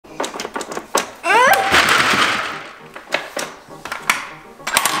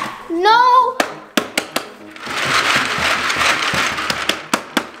No!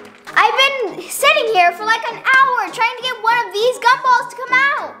 I've been sitting here for like an hour trying to get one of these gumballs to come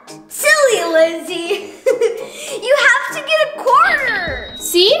out. Silly Lizzy. You have to get a quarter.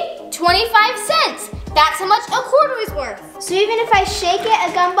 See? 25 cents. That's how much a quarter is worth. So even if I shake it,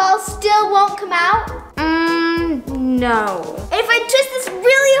 a gumball still won't come out? No. And if I twist this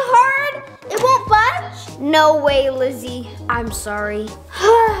really hard, it won't budge? No way, Lizzy. I'm sorry.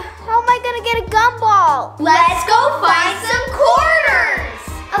 How am I gonna get a gumball? Let's go find some quarters.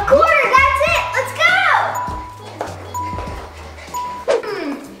 A quarter, that's it. Let's go.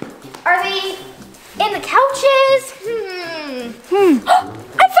 Are they in the couches? I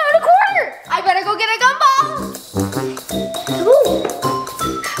found a quarter. I better go get a gumball. Ooh.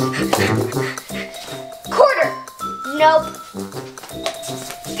 Quarter. Nope.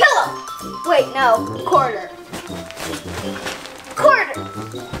 Pillow. Wait, no. Quarter. Quarter.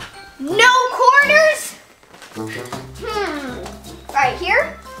 No quarters? Right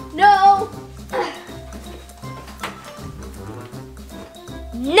here? No.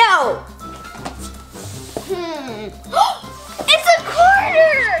 No. It's a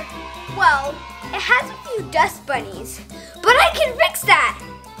quarter! Well, it has a few dust bunnies, but I can fix that.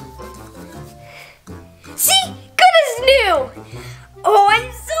 See? Good as new. Oh,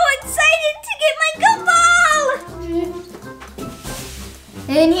 I'm so excited to get my gumball!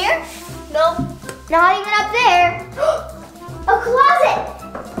 In here? Nope. Not even up there. A closet!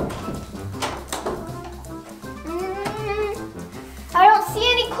 I don't see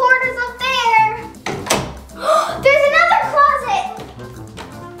any quarters up there. There's another closet!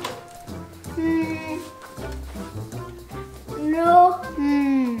 No.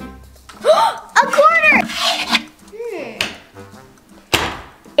 A quarter!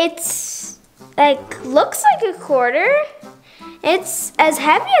 It's like, looks like a quarter. It's as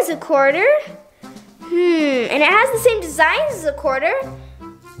heavy as a quarter. And it has the same designs as a quarter,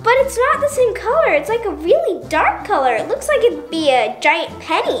 but it's not the same color. It's like a really dark color. It looks like it'd be a giant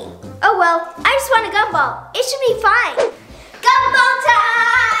penny. Oh well, I just want a gumball. It should be fine. Gumball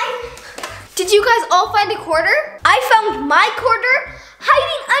time! Did you guys all find a quarter? I found my quarter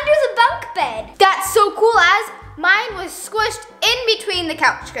hiding under the bunk bed. That's so cool, Az. Mine was squished in between the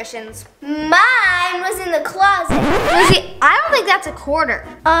couch cushions. Mine was in the closet. Lizzy, I don't think that's a quarter.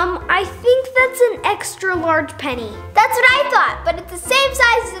 I think that's an extra large penny. That's what I thought, but it's the same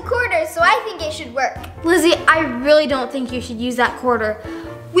size as a quarter, so I think it should work. Lizzy, I really don't think you should use that quarter.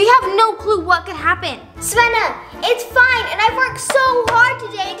 We have no clue what could happen. Savannah, it's fine, and I've worked so hard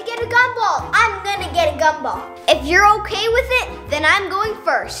today to get a gumball. I'm gonna get a gumball. If you're okay with it, then I'm going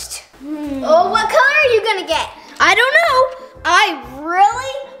first. Oh, what color are you gonna get? I don't know. I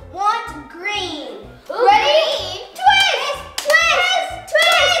really want green. Ooh, ready? Green. Twist! Twist!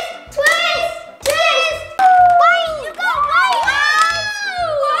 Twist! Twist! Twist! White! You got white!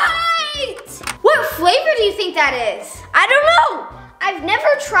 White! What flavor do you think that is? I don't know. I've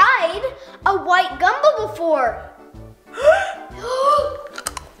never tried a white gumball before.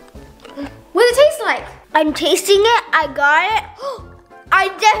 What does it taste like? I'm tasting it. I got it. I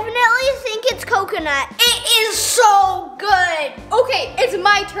definitely think it's coconut. It is so good. Okay, it's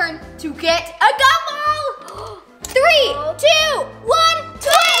my turn to get a gumball. 3, 2, 1,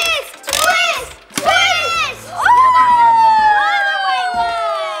 twist! Twist! Twist! Oh!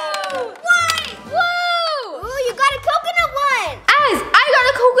 White! Whoa! Ooh, you got a coconut one. Az, I got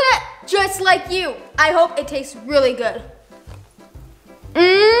a coconut just like you. I hope it tastes really good.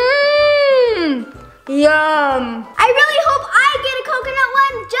 Yum. I really hope I get a coconut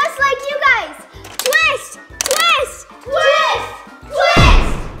one just like you guys. Twist! Twist! Twist!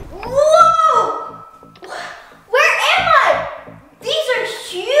 Twist! Whoa! Where am I? These are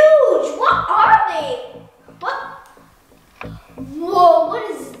huge. What are they? What? Whoa, what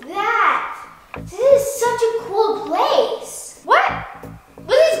is that? This is such a cool place. What?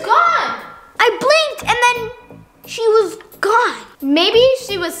 Lizzie's gone. I blinked and then she was gone. Maybe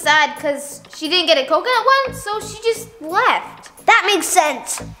she was sad because she didn't get a coconut one, so she just left. That makes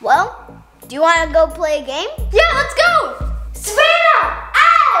sense. Well, do you want to go play a game? Yeah, let's go. Savannah!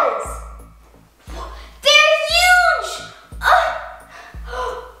 Az! They're huge!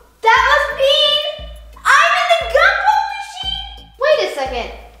 That must mean I'm in the Gumball Machine! Wait a second.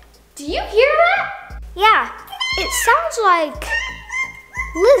 Do you hear that? Yeah, it sounds like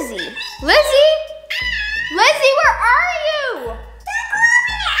Lizzy. Lizzy? Lizzy, where are you?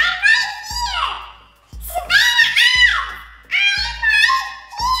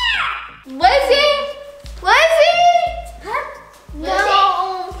 Lizzy? Lizzy? Huh? Lizzy?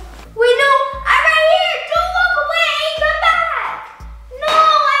 No. Wait, no, I'm right here. Don't walk away. Come back. No,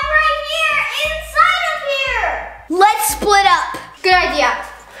 I'm right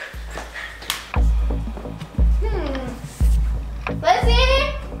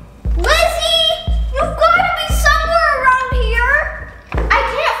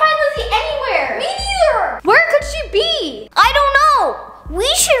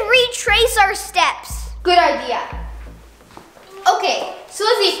So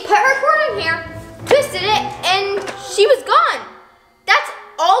Lizzy put her quarter in here, twisted it, and she was gone. That's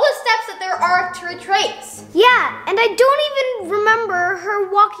all the steps that there are to retrace. Yeah, and I don't even remember her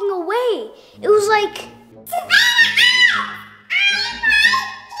walking away. It was like,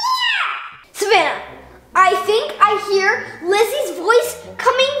 Savannah, I think I hear Lizzy's voice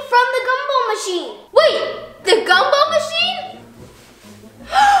coming from the Gumball Machine. Wait, the Gumball Machine?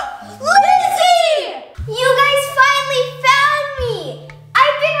 Lizzy! You guys finally found me.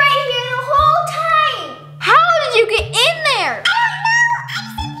 I've been right here the whole time. How did you get in there? I don't know. I'm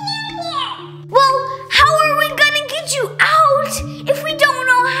sitting here. Well, how are we gonna get you out if we don't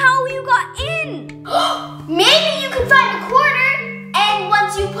know how you got in? Maybe you can find a quarter, and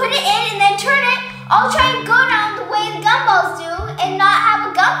once you put it in and then turn it, I'll try and go down the way the gumballs do and not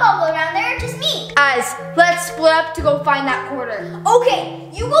have a gumball go down there, just me. Let's split up to go find that quarter. Okay,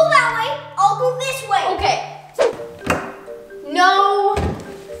 you go that way, I'll go this way. Okay. No.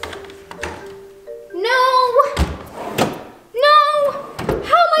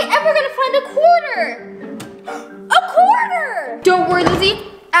 How am I ever gonna find a quarter? A quarter! Don't worry, Lizzy.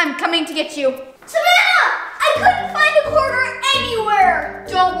 I'm coming to get you. Savannah, I couldn't find a quarter anywhere.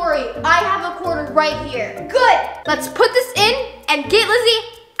 Don't worry, I have a quarter right here. Good. Let's put this in and get Lizzy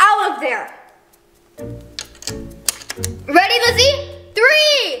out of there. Ready, Lizzy?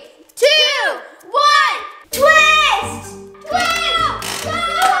 3, 2, 1. Twist! Twist! Go!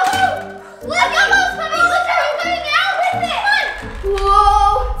 Look, Gumball's coming! Look how you're getting out with it!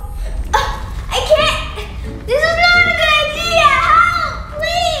 Whoa! I can't! This is not a good idea! Help!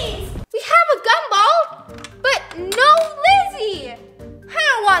 Please! We have a gumball, but no Lizzy. I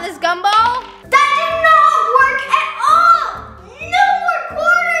don't want this gumball. That did not work at all! No more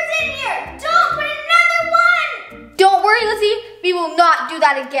quarters in here! Don't put another one! Don't worry, Lizzy. We will not do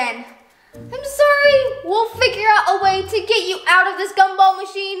that again. I'm sorry. We'll figure out a way to get you out of this gumball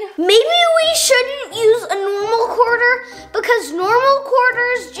machine. Maybe we shouldn't use a normal quarter because normal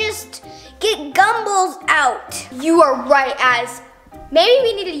quarters just get gumballs out. You are right, Az. Maybe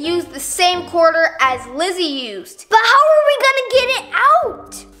we need to use the same quarter as Lizzy used. But how are we gonna get it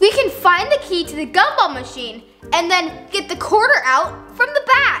out? We can find the key to the gumball machine and then get the quarter out from the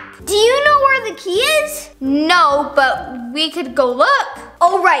back. Do you know where the key is? No, but we could go look.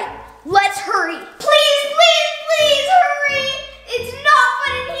 All right, let's hurry. Please, please, please hurry. It's not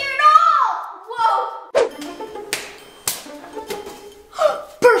fun in here at all. Whoa.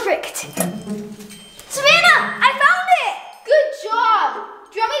 Perfect. Savannah, I found it. Good job.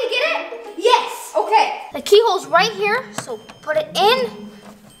 Do you want me to get it? Yes. Okay. The keyhole's right here, so put it in.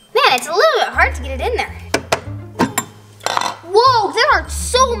 Man, it's a little bit hard to get it in there. Whoa, there are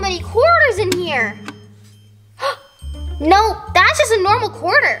so many quarters in here. No, that's just a normal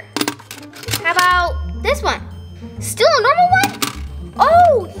quarter. How about this one? Still a normal one?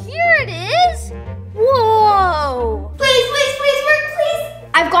 Oh, here it is. Whoa. Please, please, please work, please.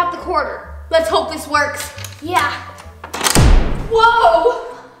 I've got the quarter. Let's hope this works. Yeah. Whoa!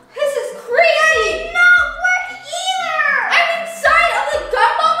 This is crazy! That did not work either! I'm inside of the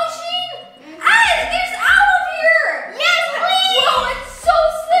gumball machine? Az, get us out of here! Yes, please! Whoa, it's so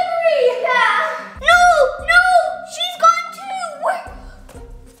slippery! Yeah. No, she's gone too.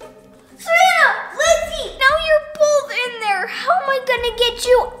 Savannah, Lizzy, now you're both in there. How am I gonna get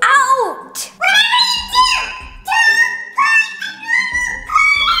you out?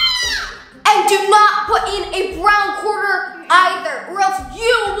 And do not put in a brown quarter either, or else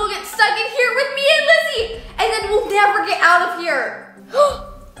you will get stuck in here with me and Lizzy, and then we'll never get out of here.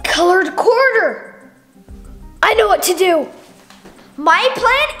 Colored quarter. I know what to do. My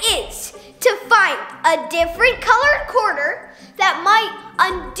plan is to find a different colored quarter that might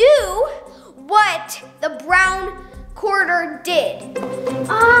undo what the brown quarter did.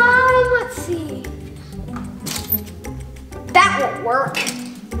 Let's see. That won't work.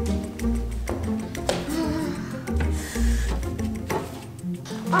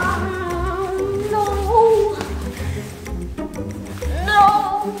 No.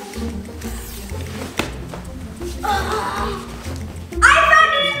 I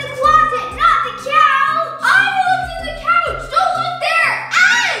found it in the closet, not the couch. I looked in the couch. Don't look there.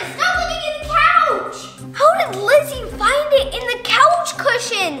 Stop looking in the couch. How did Lizzy find it in the couch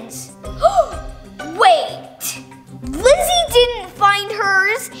cushions? Wait. Lizzy didn't find her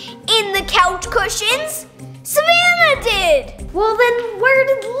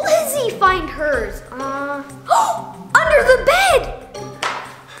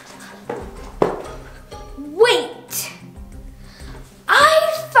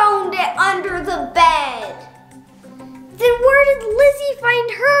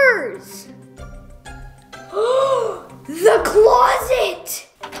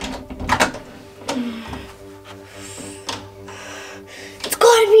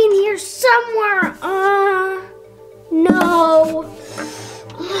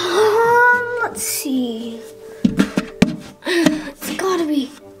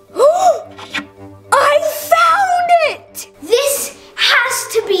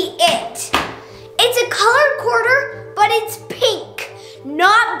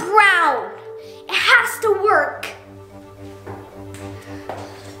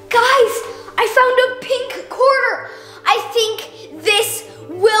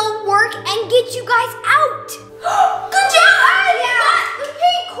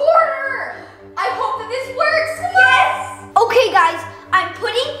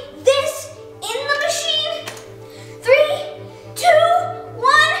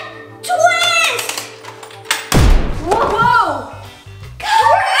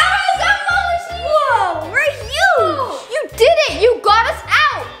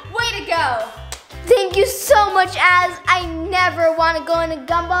much, Az. I never want to go in a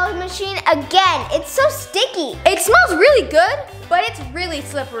Gumball Machine again. It's so sticky. It smells really good, but it's really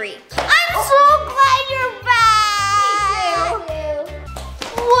slippery. I'm so glad you're back. Me too.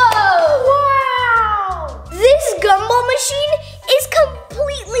 Whoa! Wow! This Gumball Machine is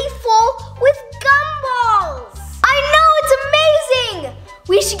completely full with gumballs. I know, it's amazing.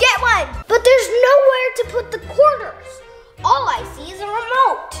 We should get one. But there's nowhere to put the quarters. All I see is a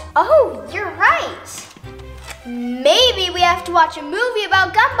remote. Oh, you're right. Maybe we have to watch a movie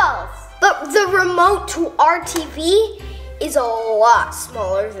about gumballs. But the remote to our TV is a lot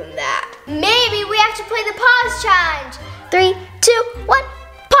smaller than that. Maybe we have to play the pause challenge. 3, 2, 1,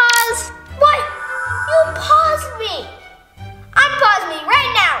 pause. What? You paused me. Unpause me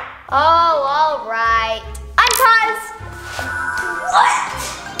right now. Oh, all right. Unpause. What?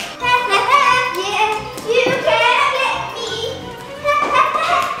 Yeah, you can't get me.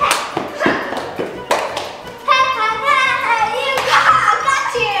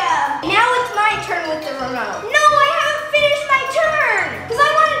 Got you. Now it's my turn with the remote. No, I haven't finished my turn. Because I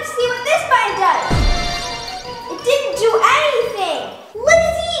wanted to see what this button does. It didn't do anything.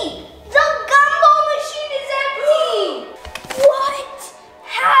 Lizzy, the Gumball Machine is empty. What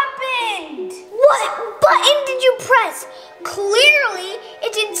happened? What button did you press? Clearly,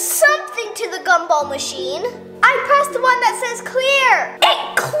 it did something to the Gumball Machine. I pressed the one that says clear.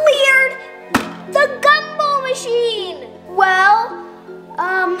 It cleared the Gumball Machine. Well,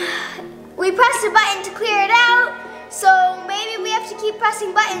 we pressed a button to clear it out, so maybe we have to keep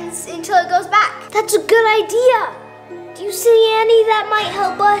pressing buttons until it goes back. That's a good idea. Do you see any that might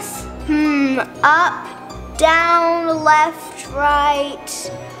help us? Up, down, left,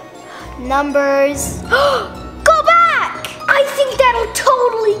 right, numbers. Go back! I think that'll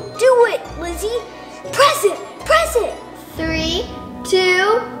totally do it, Lizzy. Press it, press it. 3,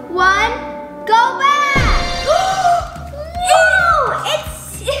 2, 1, go back! Whoa! It's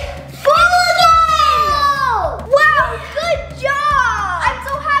full again! Wow, good job! I'm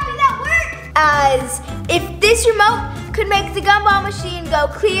so happy that worked! As if this remote could make the Gumball Machine go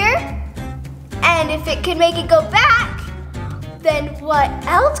clear, and if it could make it go back, then what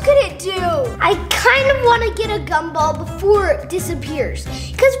else could it do? I kind of want to get a gumball before it disappears,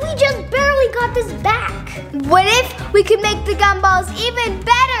 because we just barely got this back. What if we could make the gumballs even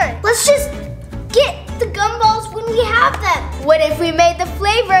better? Let's just get the gumballs when we have them. What if we made the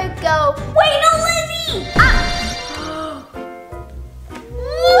flavor go, wait, no, Lizzy!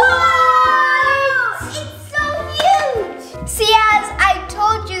 What? It's so huge! See, as I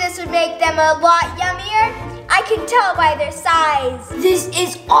told you this would make them a lot yummier. I can tell by their size. This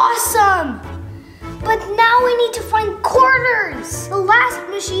is awesome! But now we need to find quarters. The last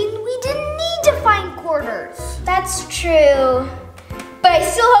machine, we didn't need to find quarters. That's true. But I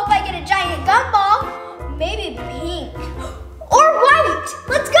still hope I get a giant gumball. Maybe pink. Or white.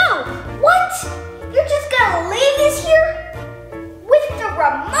 Let's go. What? You're just gonna leave this here? With the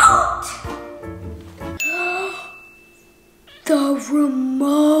remote? The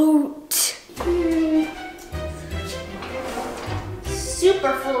remote.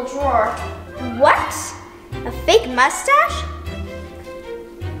 Super full drawer. What? A fake mustache?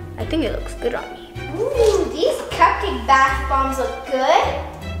 I think it looks good on me. Ooh, these cupcake bath bombs look good.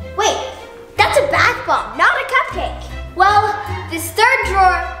 Wait, that's a bath bomb, not a cupcake. Well, this third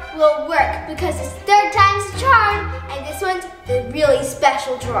drawer will work because it's third time's the charm, and this one's the really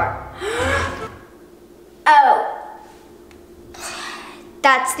special drawer. Oh.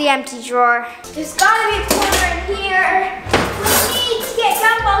 That's the empty drawer. There's gotta be a quarter in here. We need to get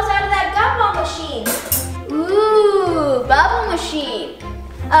gumballs out of that gumball machine. Ooh, bubble machine.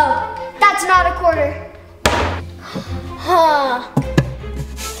 Oh, that's not a quarter. Huh.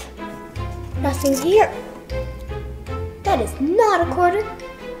 Nothing's here. That is not a quarter.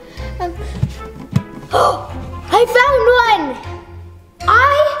 Oh, I found one.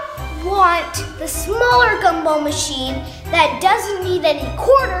 I want the smaller gumball machine that doesn't need any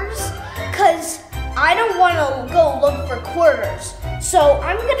quarters, because I don't want to go look for quarters. So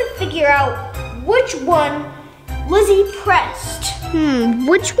I'm gonna figure out which one Lizzy pressed.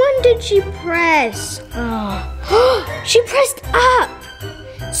 Which one did she press? Oh, she pressed up.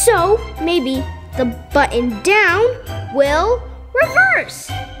 So maybe the button down will reverse.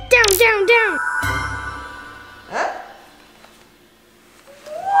 Down, down, down. Huh?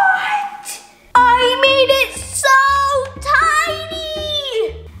 What? I made it so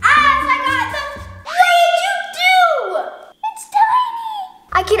tiny! As I got them, what did you do? It's tiny.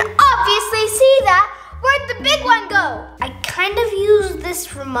 I can obviously see that. Where'd the big one go? I kind of used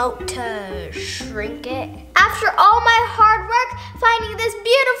this remote to shrink it. After all my hard work finding this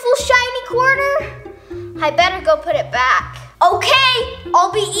beautiful shiny quarter, I I better go put it back. Okay, I'll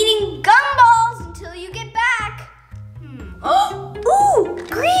be eating gumballs until you get back. Ooh,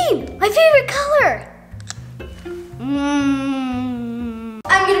 green, my favorite color. I'm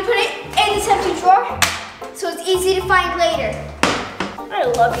gonna put it in this empty drawer so it's easy to find later. I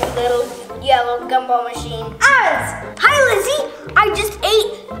love you, little yellow gumball machine. Hi, Lizzy. I just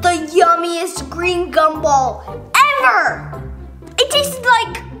ate the yummiest green gumball ever. It tasted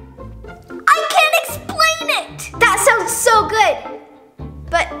like, I can't explain it. That sounds so good.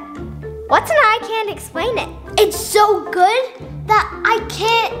 But what's an I can't explain it? It's so good that I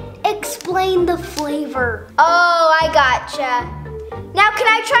can't explain the flavor. Oh, I gotcha. Now, can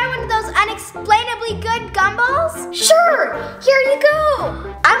I try one of those unexplainably good gumballs? Sure, here you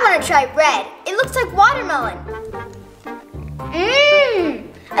go. I want to try red. It looks like watermelon.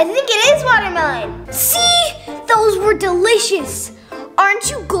 I think it is watermelon. See, those were delicious. Aren't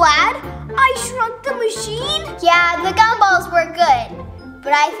you glad I shrunk the machine? Yeah, the gumballs were good.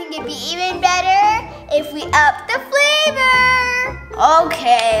 But I think it'd be even better if we up the flavor.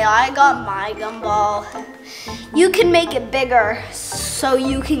 Okay, I got my gumball. You can make it bigger so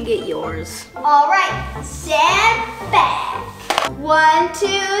you can get yours. All right, stand back. 1, 2,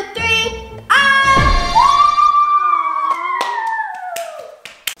 3.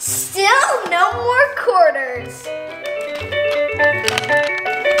 Still no more quarters.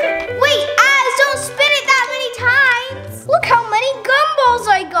 Wait, don't spin it that many times. Look how many gumballs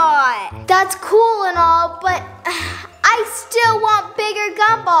I got. That's cool and all, but I still want bigger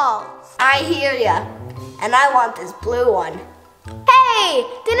gumballs. I hear ya. And I want this blue one. Hey,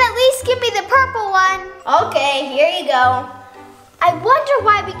 then at least give me the purple one. Okay, here you go. I wonder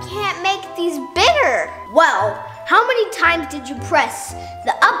why we can't make these bigger. Well, how many times did you press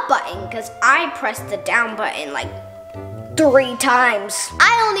the up button? Because I pressed the down button like 3 times.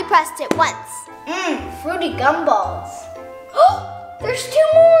 I only pressed it once. Fruity gumballs. Oh, there's 2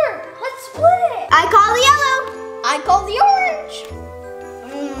 more. Let's split it. I call the yellow. I call the orange.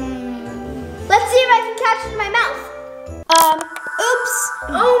 Let's see if I can catch it in my mouth. Oops.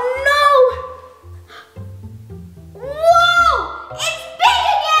 Oh no. Whoa, it's big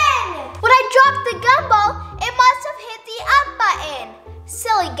again. When I dropped the gumball, it must have hit the up button.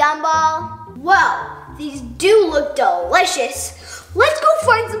 Silly gumball. Well, these do look delicious. Let's go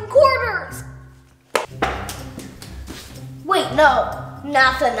find some quarters. Wait, no,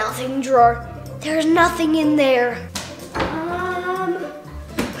 not the nothing drawer. There's nothing in there.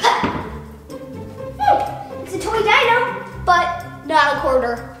 It's a toy dino, but not a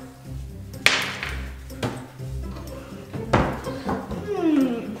quarter.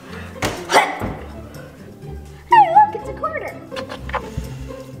 Hey, look, it's a quarter.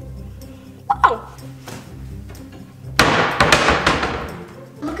 Wow.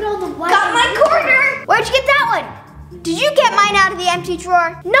 Look at all the white. Got my quarter. Where'd you get that one? Did you get mine out of the empty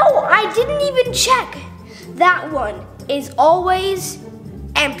drawer? No, I didn't even check. That one is always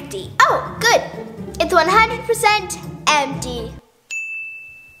empty. Oh, good. It's 100% empty.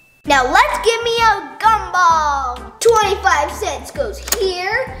 Now let's give me a gumball. 25 cents goes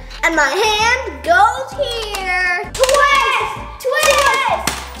here, and my hand goes here. Twist! Twist!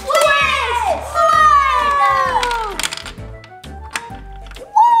 Twist!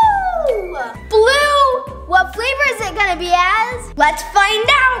 Woo! Blue! What flavor is it gonna be as? Let's find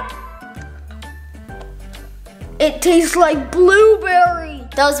out. It tastes like blueberry.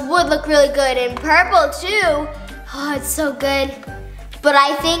 Those would look really good in purple too. Oh, it's so good. But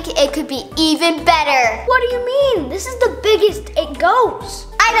I think it could be even better. What do you mean? This is the biggest it goes.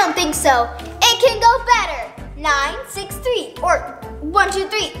 I don't think so. It can go better. 9, 6, 3, or 1, 2,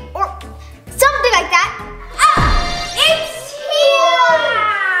 3, or something like that. Ah! It's here!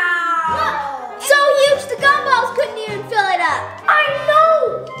 Wow. Look, so huge the gumballs couldn't even fill it up. I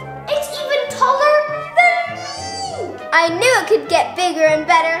know! It's even taller than me! I knew it could get bigger and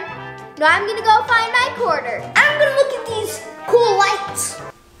better. Now I'm gonna go find my quarter. I'm gonna look at these cool lights.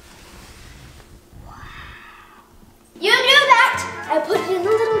 Wow. You knew that! I put it in a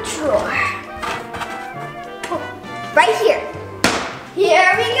little drawer. Oh, right here.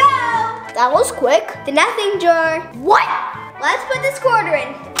 Here we go. That was quick. The nothing drawer. What? Let's put this quarter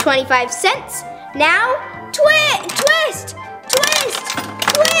in. 25 cents. Now, twist, twist, twist,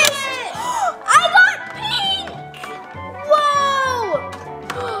 twist. I got pink. Whoa.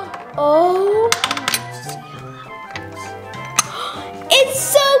 Oh. It's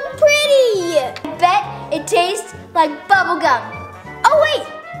so pretty. I bet it tastes like bubble gum. Oh wait,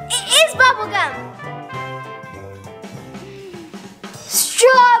 it is bubble gum.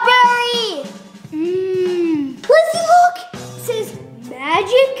 Strawberry. Lizzy, look. It says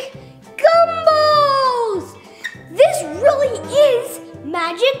magic gumballs.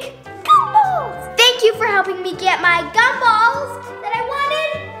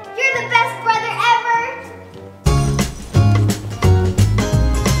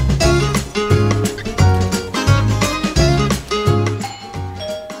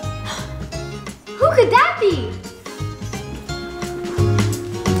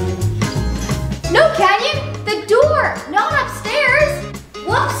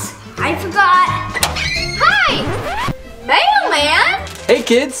 Hey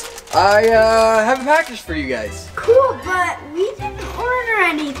kids, I have a package for you guys. Cool, but we didn't order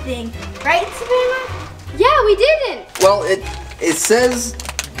anything. Right, Savannah? Yeah, we didn't. Well, it says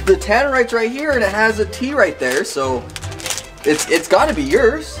the Tannerites right here, and it has a T right there, so it's got to be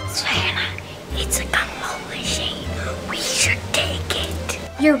yours. Savannah, it's a gumball machine. We should take it.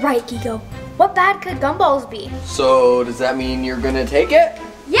 You're right, Gigo. What bad could gumballs be? So does that mean you're gonna take it?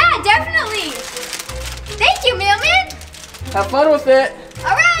 Yeah, definitely. Thank you, Mailman. Have fun with it.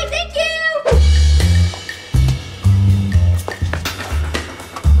 All right, thank you.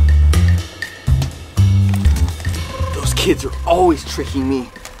 Those kids are always tricking me.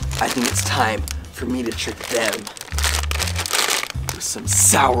 I think it's time for me to trick them with some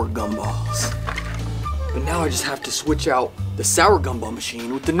SOUR Gumballs. But now I just have to switch out the SOUR Gumball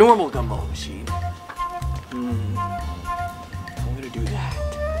Machine with the normal Gumball Machine. I'm gonna do that.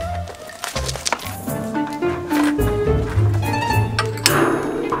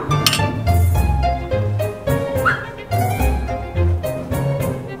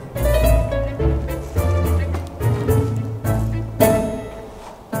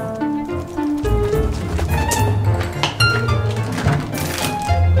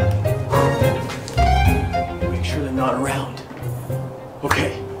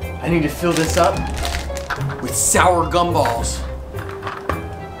 Okay, I need to fill this up with SOUR Gumballs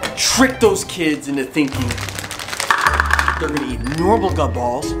and trick those kids into thinking they're gonna eat normal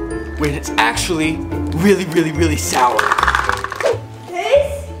gumballs when it's actually really sour.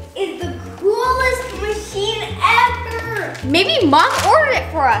 This is the coolest machine ever. Maybe Mom ordered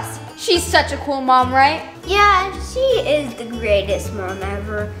it for us. She's such a cool mom, right? Yeah, she is the greatest mom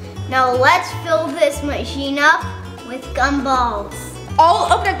ever. Now let's fill this machine up with gumballs.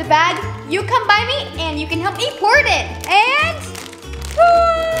 I'll open up the bag, you come by me, and you can help me pour it in. And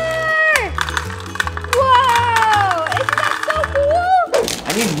pour! Whoa! Isn't that so cool?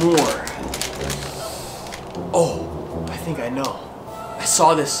 I need more. Oh, I think I know. I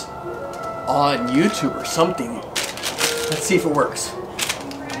saw this on YouTube or something. Let's see if it works.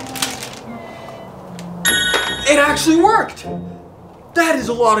 It actually worked! That is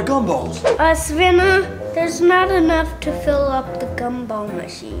a lot of gumballs. Savannah, there's not enough to fill up the gumball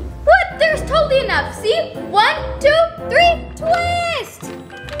machine. What? There's totally enough. See? 1, 2, 3, twist!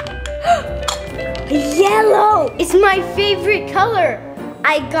 Yellow! It's my favorite color.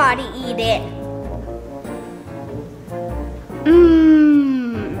 I gotta eat it.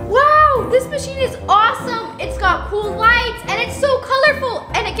 Wow, this machine is awesome. It's got cool lights and it's so colorful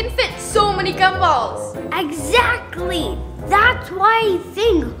and it can fit so many gumballs. Exactly. That's why I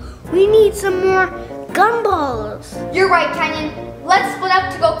think we need some more gumballs. You're right, Canyon. Let's split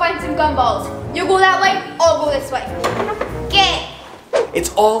up to go find some gumballs. You go that way, I'll go this way. Okay. It's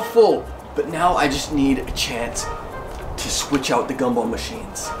all full, but now I just need a chance to switch out the gumball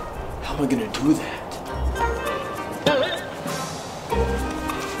machines. How am I gonna do that?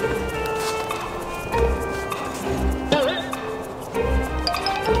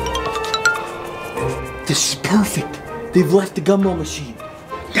 This is perfect. They've left the gumball machine.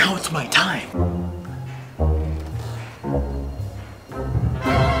 Now it's my time.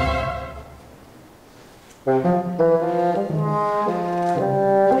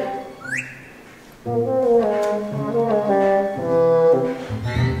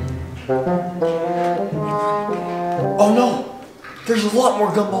 Oh no! There's a lot more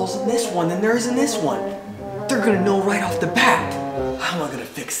gumballs in this one than there is in this one. They're gonna know right off the bat. How am I gonna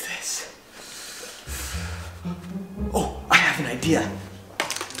fix this? Oh, I have an idea.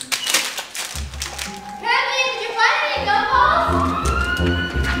 Canyon, did you find any gumballs?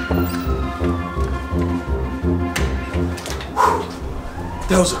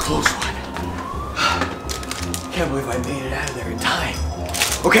 That was a close one. Can't believe I made it out of there in time.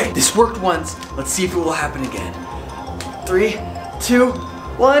 Okay, this worked once. Let's see if it will happen again. 3, 2,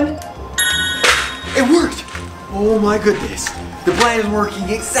 1. It worked! Oh my goodness. The plan is working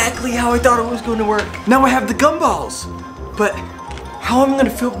exactly how I thought it was going to work. Now I have the gumballs. But how am I going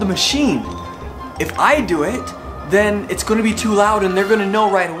to fill up the machine? If I do it, then it's going to be too loud and they're going to know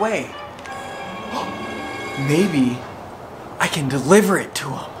right away. Maybe I can deliver it to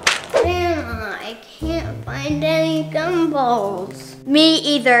them. I can't find any gumballs. Me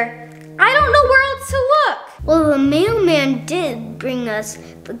either. I don't know where else to look. Well, the mailman did bring us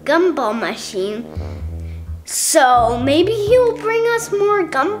the gumball machine, so maybe he'll bring us more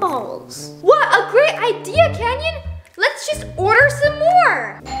gumballs. What a great idea, Canyon. Let's just order some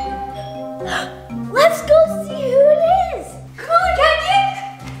more. Let's go see who it is. Come on, Canyon.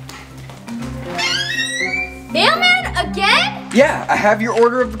 Mailman again? Yeah, I have your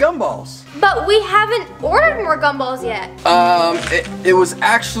order of the gumballs. But we haven't ordered more gumballs yet. It was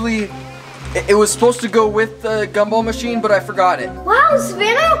actually, it was supposed to go with the Gumball Machine, but I forgot it. Wow,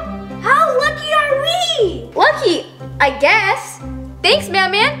 Savannah, how lucky are we? Lucky, I guess. Thanks,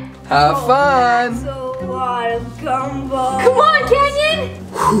 Mailman. Have fun. That's a lot of gumballs. Come on, Canyon.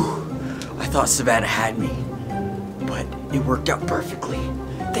 Whew, I thought Savannah had me, but it worked out perfectly.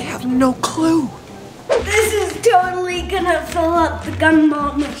 They have no clue. This is totally gonna fill up the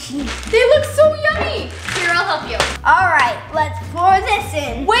Gumball Machine. They look so yummy. Here, I'll help you. All right, let's pour this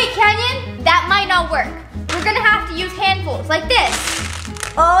in. Wait, Canyon, that might not work. We're gonna have to use handfuls like this.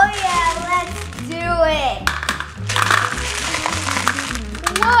 Oh yeah, let's do it.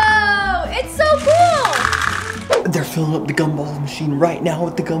 Whoa, it's so cool. They're filling up the Gumball Machine right now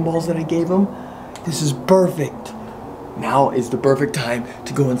with the gumballs that I gave them. This is perfect. Now is the perfect time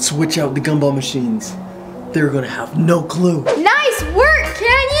to go and switch out the Gumball Machines. They're gonna have no clue. Nice work,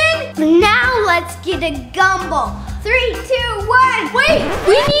 Canyon. Now let's get a gumball. 3, 2, 1. Wait,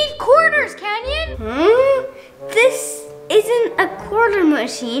 we need quarters, Canyon. This isn't a quarter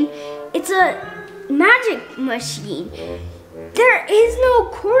machine. It's a magic machine. There is no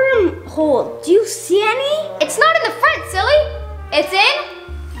quarter hole. Do you see any? It's not in the front, silly. It's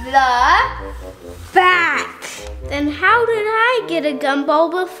in the back. Then how did I get a gumball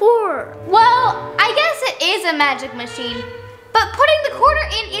before? Well, I guess it is a magic machine, but putting the quarter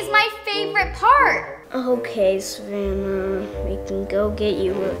in is my favorite part. Okay, Savannah, we can go get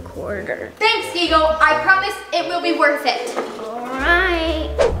you a quarter. Thanks, Eagle. I promise it will be worth it. All right.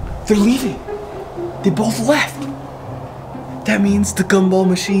 They're leaving. They both left. That means the Gumball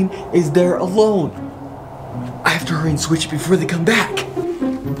Machine is there alone. I have to hurry and switch before they come back.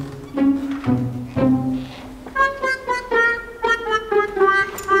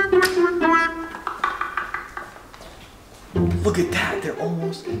 Look at that, they're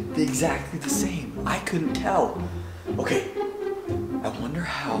almost exactly the same. I couldn't tell. Okay, I wonder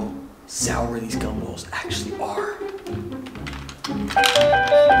how sour these gumballs actually are.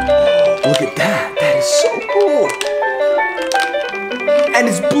 Look at that, that is so cool. And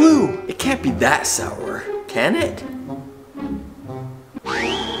it's blue. It can't be that sour, can it?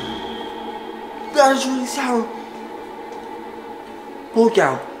 That is really sour. Look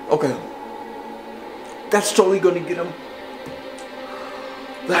out, okay. That's totally gonna get them.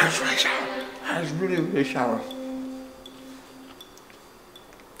 That is really sour. That is really, really sour.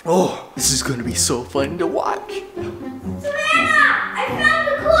 Oh, this is gonna be so fun to watch. Savannah, I found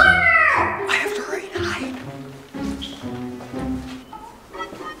the corner. I have to hurry and hide.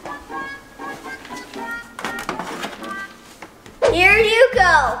 Here you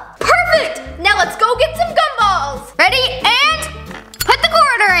go. Perfect! Now let's go get some gumballs. Ready? And put the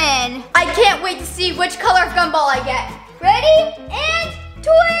quarter in. I can't wait to see which color of gumball I get. Ready? And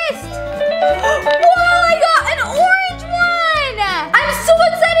twist! Whoa, I got an orange one! I'm so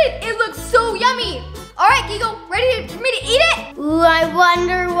excited! It looks so yummy! Alright, Giggle, ready for me to eat it? Ooh, I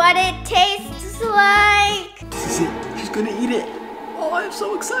wonder what it tastes like. This is it. She's gonna eat it. Oh, I'm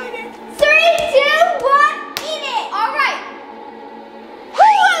so excited. 3, 2, 1, eat it! Alright.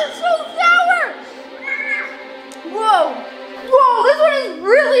 Oh, it's so sour! Whoa! Whoa, this one is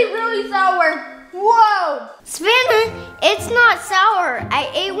really, really sour. Whoa! Savannah, it's not sour. I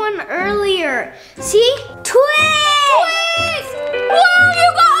ate one earlier. See? Twist! Twist! Whoa,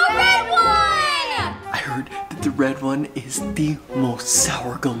 you got a red one! I heard that the red one is the most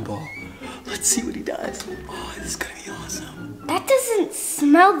sour gumball. Let's see what he does. Oh, this is gonna be awesome. That doesn't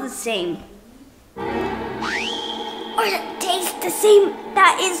smell the same. Or it tastes the same.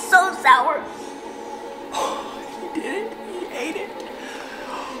 That is so sour. Oh, he did it. He ate it.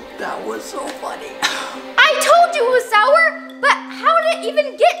 That was so funny. I told you it was sour, but how did it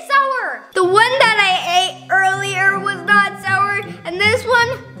even get sour? The one that I ate earlier was not sour, and this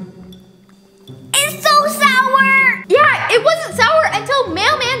one is so sour. Yeah, it wasn't sour until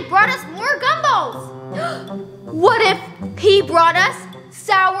Mailman brought us more gumballs. What if he brought us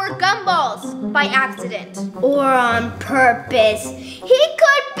sour gumballs by accident? Or on purpose. He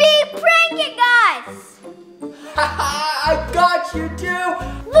could be pranking us. I got you too.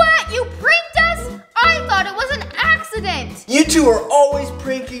 What? You pranked us? I thought it was an accident. You two are always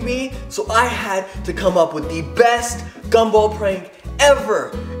pranking me, so I had to come up with the best gumball prank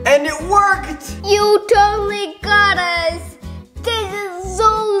ever. And it worked. You totally got us. This is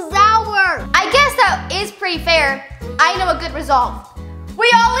so sour. I guess that is pretty fair. I know a good resolve. We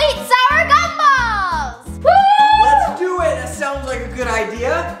all eat sour gumballs! Woo! Let's do it. That sounds like a good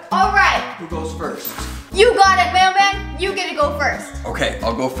idea. All right. Who goes first? You got it, Mailman. You get to go first. Okay,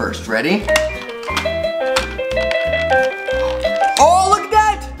 I'll go first. Ready?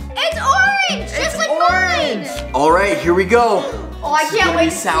 here we go. Oh, I can't wait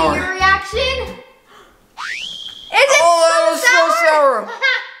to see sour. your reaction. Is it Oh, so that was sour? so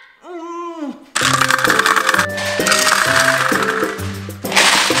sour.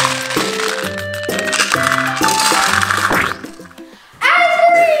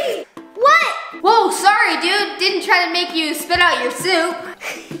 Azbury! What? Whoa, sorry, dude. Didn't try to make you spit out your soup.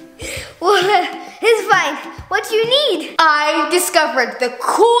 Well, it's fine. What do you need? I discovered the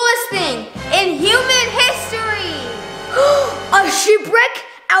coolest thing in human history. A shipwreck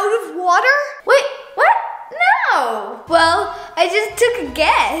out of water? Wait, what? No. Well, I just took a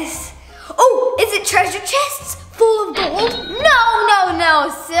guess. Oh, is it treasure chests full of gold? No,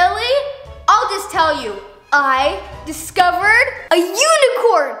 silly. I'll just tell you. I discovered A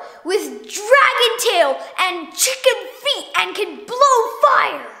unicorn with dragon tail and chicken feet and can blow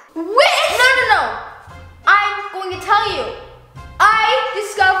fire. with. No. I'm going to tell you. I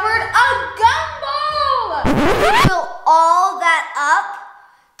discovered a gumball. You fill all that up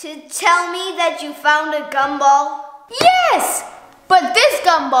to tell me that you found a gumball? Yes, but this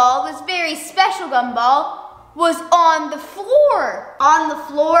gumball, this very special gumball, was on the floor. On the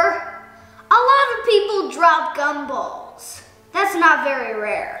floor? A lot of people drop gumballs. That's not very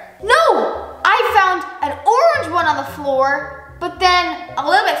rare. No, I found an orange one on the floor, but then a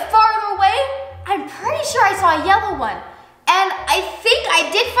little bit farther away, I'm pretty sure I saw a yellow one. And I think I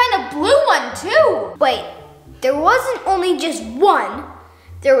did find a blue one too. Wait, there wasn't only just one.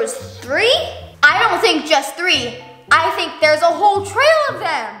 There was 3? I don't think just 3. I think there's a whole trail of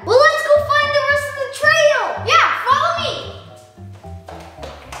them. Well, let's go find the rest of the trail. Yeah, follow me.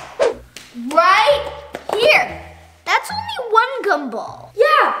 Right here. That's only one gumball.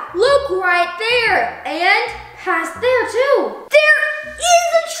 Yeah, look right there. And past there too. There is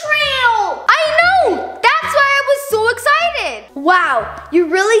a trail. I know. That's why I was so excited. Wow, you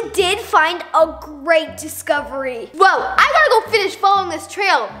really did find a great discovery. Well, I gotta go finish following this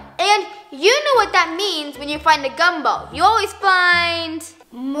trail. And you know what that means when you find a gumball. You always find...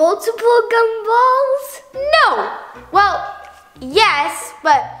 Multiple gumballs? No. Well, yes,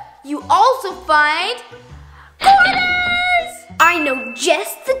 but you also find quarters. I know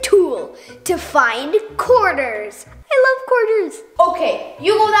just the tool to find quarters. I love quarters. Okay,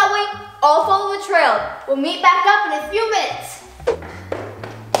 you go that way. I'll follow the trail. We'll meet back up in a few minutes.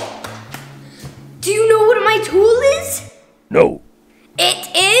 Do you know what my tool is? No. It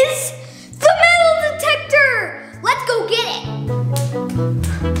is the metal detector. Let's go get it.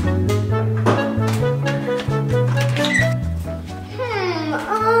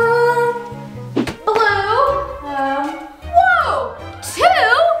 Blue. Whoa!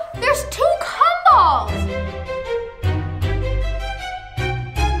 2? There's 2 gumballs.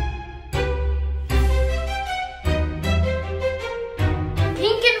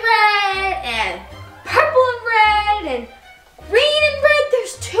 Pink and red, and purple and red, and green and red.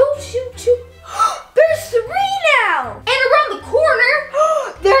 There's 2. There's 3 now. And around the corner,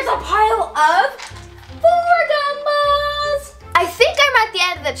 there's a pile of 4 gumballs. I think I'm at the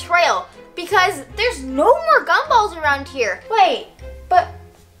end of the trail because there's no more gumballs around here. Wait, but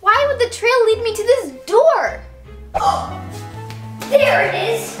why would the trail lead me to this door? There it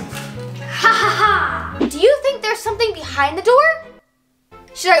is. Ha ha ha. Do you think there's something behind the door?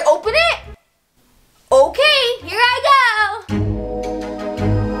 Should I open it? Okay, here I go.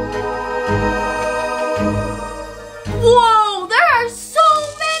 Whoa, there are so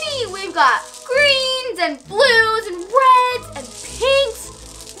many. We've got greens and blues and reds and pinks.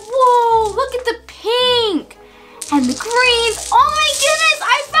 Whoa, look at the pink and the greens. Oh my goodness,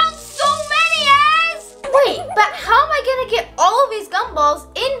 I found so many, Az. Wait, but how am I gonna get all of these gumballs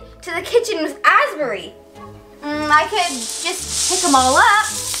into the kitchen with Azbury? I could just pick them all up.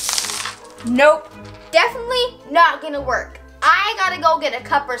 Nope, definitely not gonna work. I gotta go get a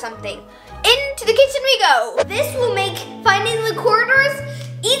cup or something. Into the kitchen we go. This will make finding the quarters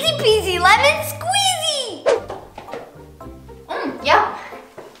easy peasy lemon squeezy. Yeah.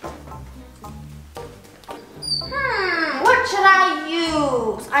 What should I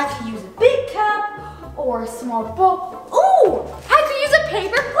use? I could use a big cup or a small bowl. Ooh, I could use a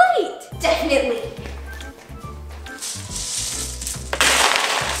paper plate. Definitely.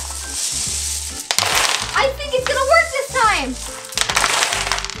 I think it's gonna work this time.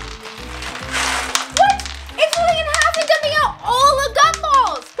 What? It's splitting in half and dumping out all the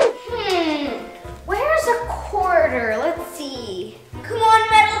gumballs. Where's a quarter? Let's see. Come on,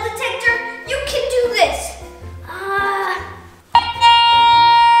 metal detector. You can do this.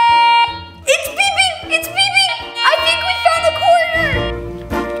 It's beeping. It's beeping. I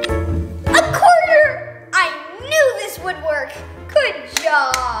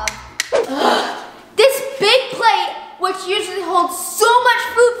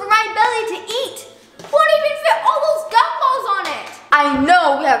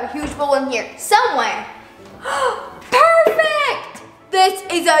here somewhere. Perfect! This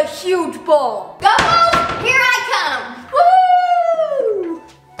is a huge bowl. Gumballs, here I come. Woo!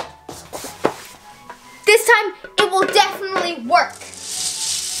 This time, it will definitely work.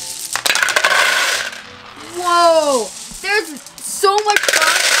 Whoa, there's so much fun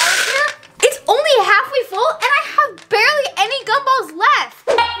out here. It's only halfway full and I have barely any gumballs left.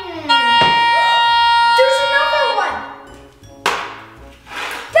 There's another one.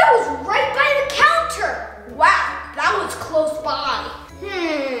 That was right by the counter. Wow, that was close by.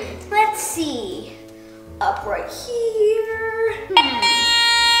 Let's see. Up right here.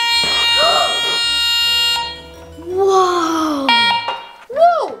 Whoa!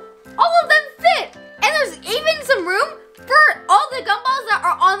 Whoa! All of them fit! And there's even some room for all the gumballs that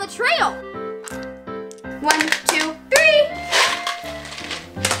are on the trail. 1, 2,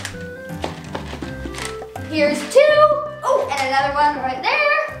 3. Here's 2. Oh, and another one right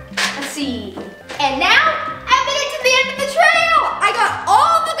there. Let's see. And now, I made it to the end of the trail! I got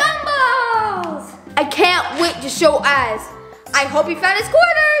all the gumballs! I can't wait to show Az. I hope he found his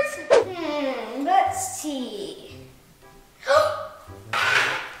quarters. Let's see.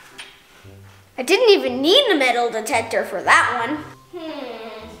 I didn't even need a metal detector for that one.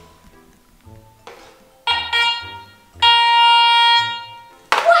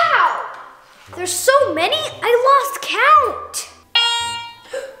 Wow! There's so many, I lost count.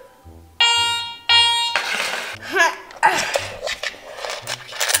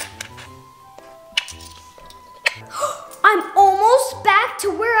 I'm almost back to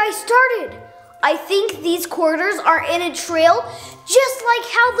where I started. I think these quarters are in a trail just like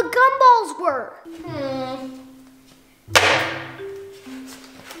how the gumballs were.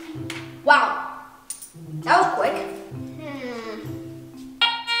 Wow, that was quick.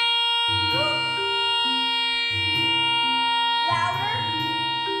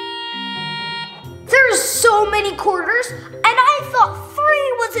 There's so many quarters, and I thought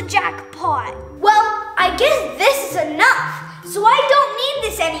 3 was a jackpot. Well, I guess this is enough, so I don't need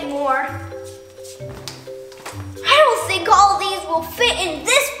this anymore. I don't think all these will fit in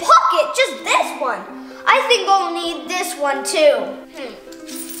this pocket, just this one. I think I'll need this one too.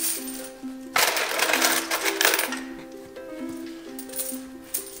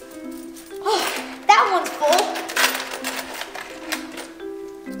 That one's full.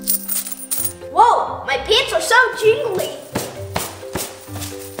 Whoa, my pants are so jingly.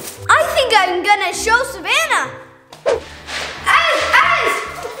 I think I'm gonna show Savannah. Az!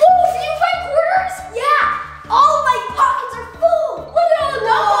 Whoa, did you find quarters? Yeah, all my pockets are full. Look at all the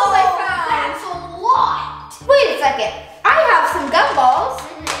gumballs I found. That's a lot. Wait a second. I have some gumballs,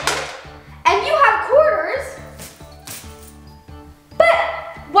 and you have quarters. But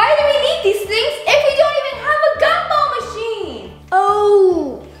why do we need these things if we don't even have a gumball machine?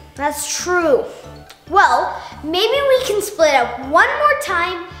 Oh, that's true. Well, maybe we can split up one more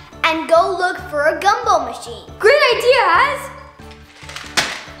time and go look for a gumball machine. Great idea, Az.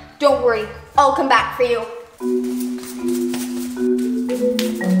 Don't worry, I'll come back for you.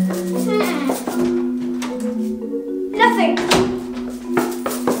 Nothing.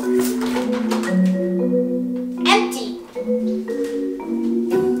 Empty.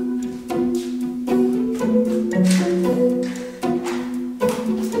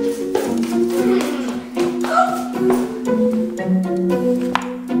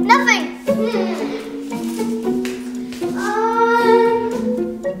 Nothing.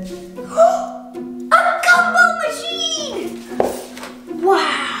 A gumball machine!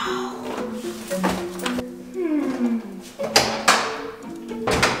 Wow.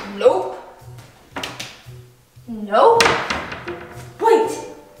 Nope. Nope. Wait,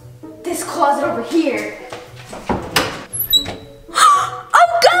 this closet over here. A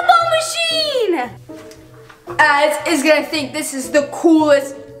gumball machine! Az is gonna think this is the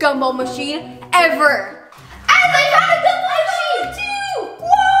coolest gumball machine ever. Az, I found a gumball machine too!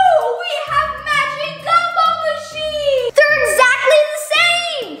 Whoa, we have matching gumball machines! They're exactly the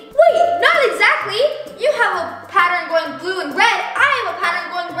same! Wait, not exactly. You have a pattern going blue and red. I have a pattern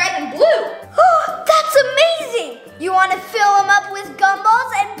going red and blue. That's amazing! You want to fill them up with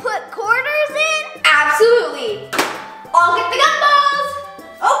gumballs and put quarters in? Absolutely. I'll get the gumballs.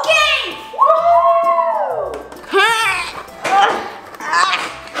 Okay! Woohoo!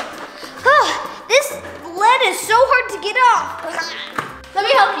 This lead is so hard to get off. Let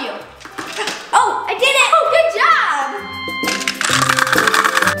me help you. Oh, I did it! Oh, good job.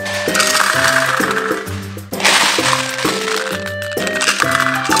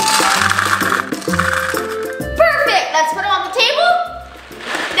 Perfect. Let's put them on the table.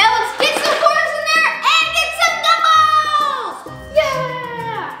 Now let's get some quarters in there and get some gumballs.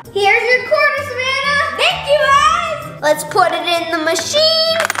 Yeah. Here's your quarters.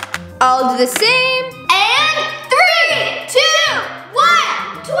 machine. I'll do the same. And 3, 2,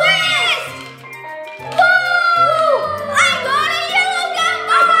 1, twist! Whoa! I got a yellow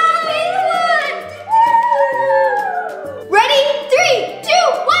gumball! Ready? 3, 2,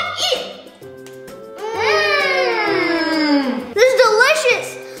 1, eat! This is delicious.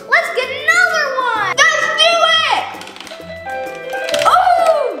 Let's get another one. Let's do it!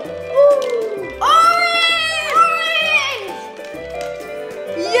 Oh! Orange!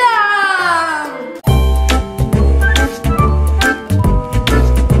 Yum!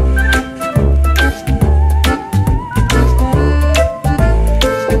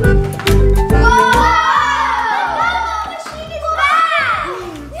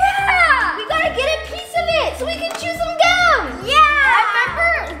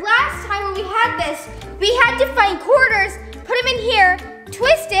 We had to find quarters, put them in here,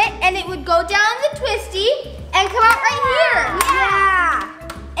 twist it, and it would go down the twisty and come out right here. Yeah.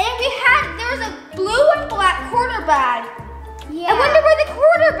 And there was a blue and black quarter bag. Yeah. I wonder where the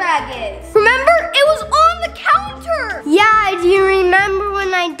quarter bag is. Remember? It was on the counter. Yeah, do you remember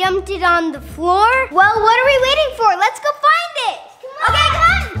when I dumped it on the floor? Well, what are we waiting for? Let's go find it. Okay, come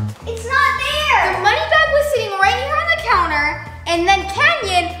on. It's not there. The money bag was sitting right here on the counter, and then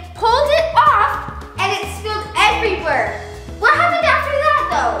Canyon pulled it off, and it spilled everywhere. What happened after that,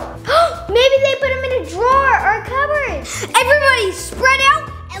 though? Maybe they put them in a drawer or a cupboard. Everybody spread out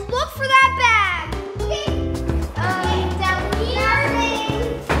and look for that bag. Okay. Down here.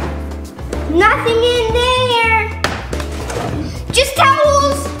 Nothing in there. Just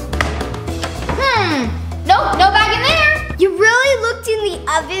towels. Nope, no bag in there. You really looked in the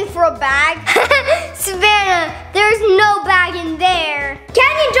oven for a bag? Savannah, there's no bag in there.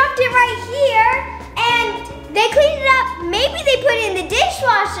 Canyon dropped it right here, and they cleaned it up. Maybe they put it in the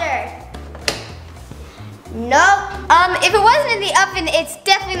dishwasher. Nope. If it wasn't in the oven, it's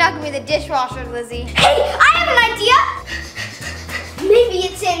definitely not gonna be the dishwasher, Lizzy. Hey, I have an idea. Maybe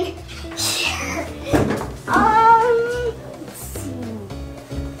it's in here. Let's see.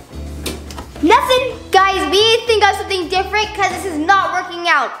 Nothing. Guys, we need to think of something different because this is not working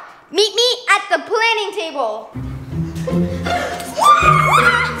out. Meet me at the planning table.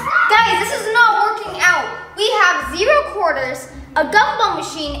 Guys, this is not working out. We have 0 quarters, a gumball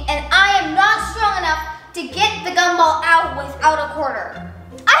machine, and I am not strong enough to get the gumball out without a quarter.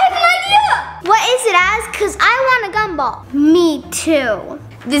 I have an idea! What is it, Az? Because I want a gumball. Me too.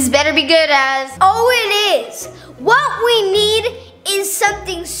 This better be good, Az. Oh, it is. What we need is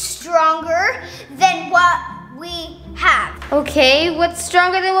something stronger than what we have. Okay, what's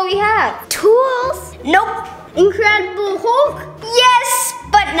stronger than what we have? Tools? Nope. Incredible Hulk? Yes,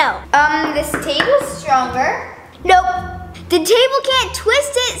 but no. This table's stronger. Nope. The table can't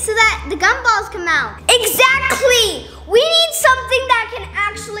twist it so that the gumballs come out. Exactly. We need something that can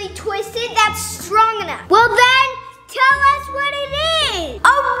actually twist it that's strong enough. Well then, tell us what it is.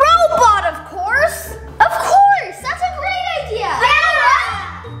 A robot, of course. Of course, that's a great idea.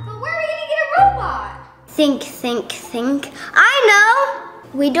 Yeah. But where are we gonna get a robot? Think. I know.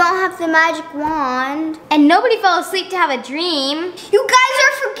 We don't have the magic wand. And nobody fell asleep to have a dream. You guys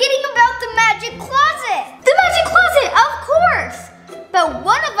are forgetting about the magic closet. The magic closet, of course. But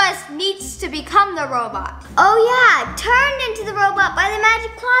one of us needs to become the robot. Oh yeah, turned into the robot by the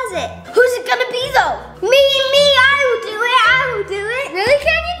magic closet. Who's it gonna be though? Me, I will do it. Really,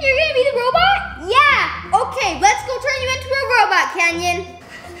 Canyon? You're gonna be the robot? Yeah. Okay, let's go turn you into a robot, Canyon.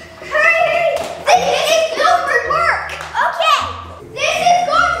 Hurry! This is going to work. Okay. This is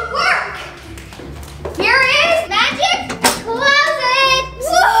going to work. Here is magic closet.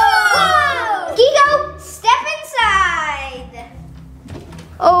 Whoa! Gigo, step inside.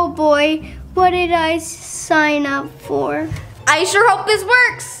 Oh boy, what did I sign up for? I sure hope this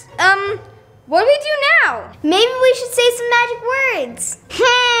works. What do we do now? Maybe we should say some magic words.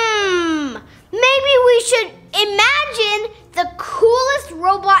 Maybe we should imagine the coolest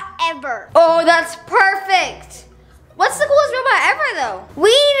robot ever. Oh, that's perfect. What's the coolest robot ever, though? We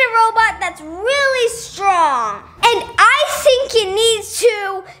need a robot that's really strong. And I think it needs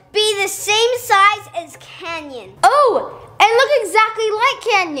to be the same size as Canyon. Oh, and look exactly like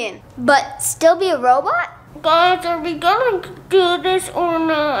Canyon. But still be a robot? Guys, are we gonna do this or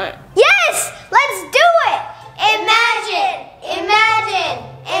not? Yes! Let's do it! Imagine!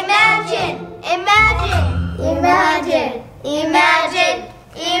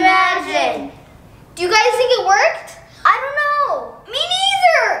 Do you guys think it worked? I don't know. Me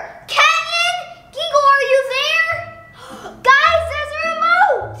neither. Canyon? Gigo, are you there? Guys, there's a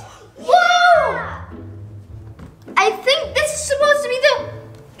remote. Whoa! I think this is supposed to be the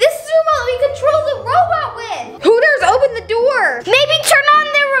remote we control the robot with. Hooters, open the door. Maybe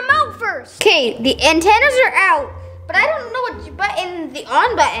Okay, the antennas are out, but I don't know which button the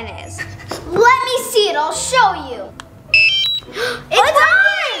on button is. Let me see it, I'll show you. It's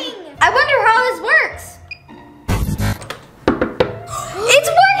on! I wonder how this works. It's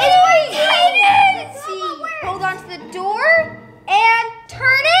working! Let's see. Hold on to the door and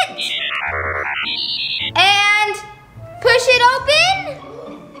turn it. And push it open.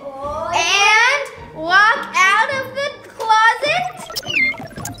 And walk out of the closet.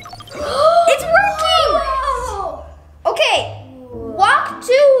 It's working! Okay, walk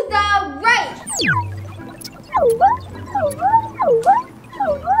to the right.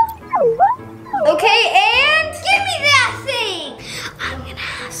 Okay, and give me that thing. I'm gonna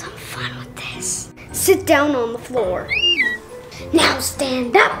have some fun with this. Sit down on the floor. Now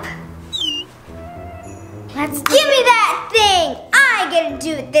stand up. Let's give me that thing. I get to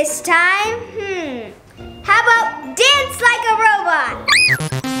do it this time. How about dance like a robot?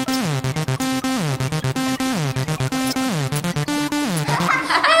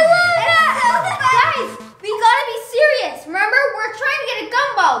 I love that! Guys, we gotta be serious. Remember, we're trying to get a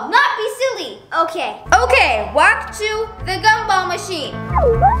gumball, not be silly. Okay. Okay, walk to the Gumball Machine.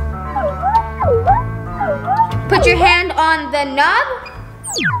 Put your hand on the knob.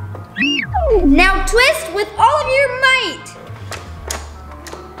 Now twist with all of your might.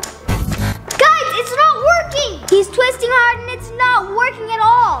 Guys, it's not working. He's twisting hard and it's not working at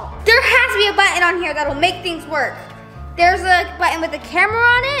all. There has to be a button on here that'll make things work. There's a button with a camera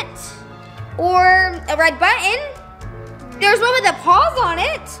on it, or a red button. There's one with a pause on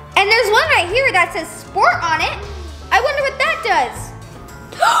it, and there's one right here that says sport on it. I wonder what that does.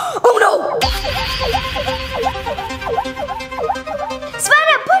 Oh no!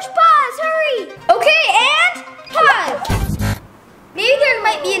 Savannah, push pause, hurry. Okay, and pause. Maybe there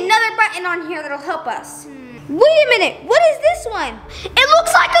might be another button on here that'll help us. Wait a minute, what is this one? It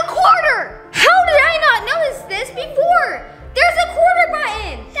looks like a quarter. How did I not notice this before? There's a quarter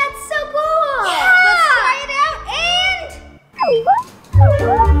button. That's so cool. Yeah. Let's try it out and... It's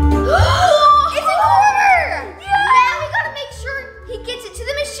a quarter. Yeah. Now we gotta make sure he gets it to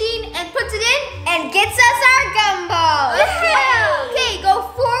the machine and puts it in and gets us our gumball. Yeah. Okay,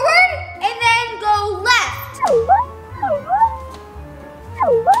 go forward and then go left.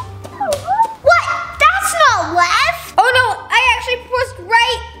 What? That's not left. Oh no, I actually pushed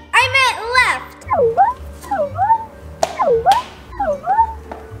right. I meant left.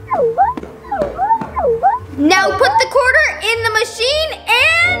 Now put the quarter in the machine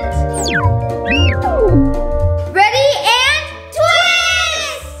and... Ready and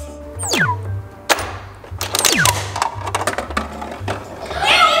twist!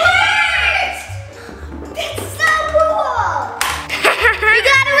 It worked! That's so cool. We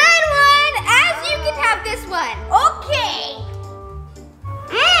got a red one, as you can have this one. Okay.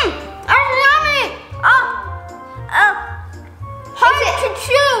 That's yummy. Hard to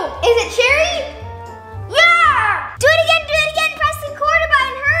chew. Is it cherry? Yeah. Do it again. Press the quarter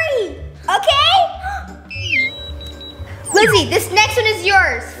button. Hurry. Okay. Lizzy, this next one is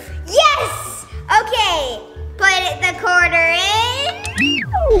yours. Yes. Okay. Put the quarter in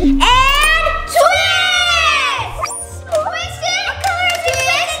and twist. Twist it. What color is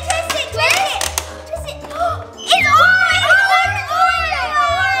it? Twist it. It's orange.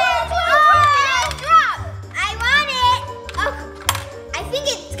 Drop. I want it. Oh, I think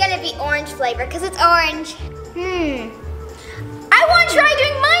it's gonna be orange flavor because it's orange. I want to try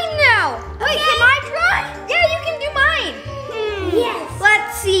doing mine now. Okay. Wait, can I try? Yeah, you can do mine. Yes.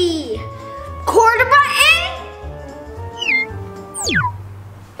 Let's see. Quarter button.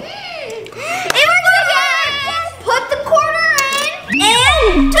 It worked again. Put the quarter in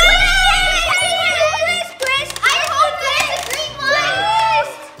and twist. I hope it's a green one.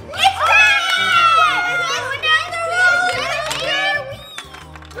 It's red.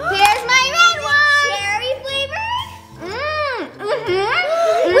 Here's my red one. Cherry flavor.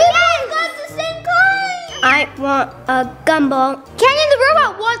 We both got the same kind. I want a gumball. Canyon the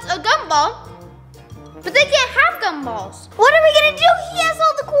robot wants a gumball, but they can't have gumballs. What are we gonna do? He has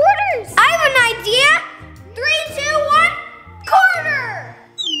all the quarters. I have an idea. 3, 2, 1, quarter.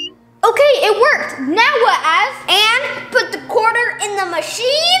 Okay, it worked. Now what, Az? And put the quarter in the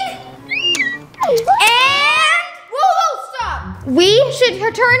machine. And whoa, stop. We should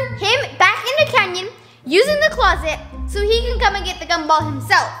return him back into Canyon using the closet so he can come and get the gumball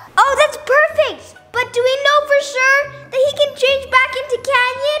himself. Oh, that's perfect. But do we know for sure that he can change back into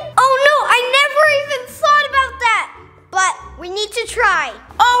Canyon? Oh no, I never even thought about that. But we need to try.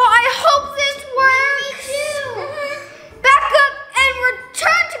 Oh, I hope this works. Me too. Back up and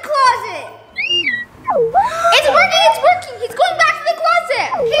return to closet. It's working. He's going back to the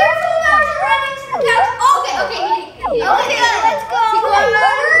closet. Here's the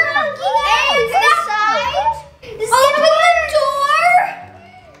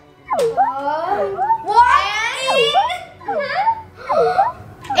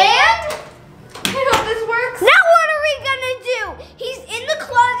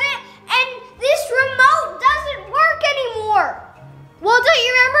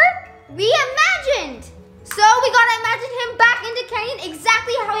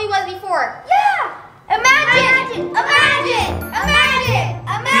how he was before. Yeah! Imagine! Imagine! Imagine!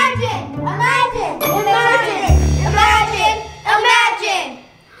 Imagine! Imagine! Imagine! Imagine! Imagine!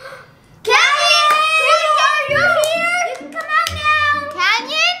 Canyon! Are you here? You can come out now.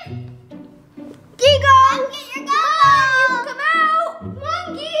 Canyon? Gigo! Come get your gumball. Come out! Come on,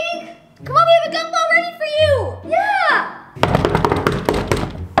 Geek! Come on, we have a gumball ready for you! Yeah!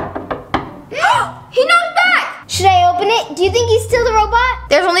 He knocked back! Should I open it? Do you think he's still the robot?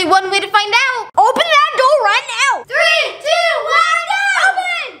 There's only one way to find out. Open that door right now! 3, 2, 1, go!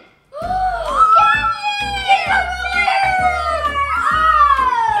 Open!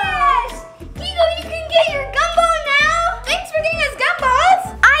 Yes! Gigo, you can get your gumball now! Thanks for getting us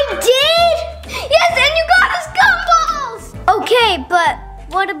gumballs! I did? Yes, and you got us gumballs! Okay, but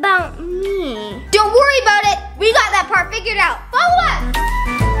what about me? Don't worry about it. We got that part figured out. Follow us!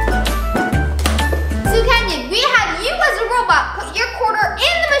 So Canyon, we have you as a robot put your quarter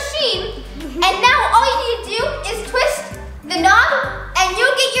in the machine, and now all you need to do is twist the knob, and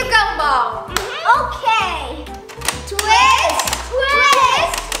you'll get your gumball. Okay. Twist,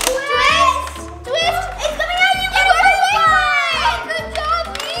 twist, twist, twist. It's coming out. You got it right. Good job,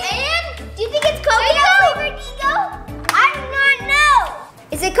 me. And Do you think it's coconut flavor, Gigo? I do not know.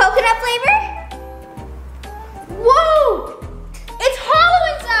 Is it coconut flavor? whoa, it's hollow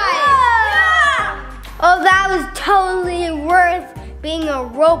inside. Yeah. Oh, that was totally worth being a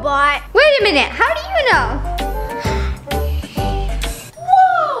robot. Wait a minute. How do you know?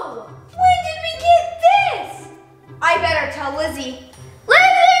 Whoa! When did we get this? I better tell Lizzy.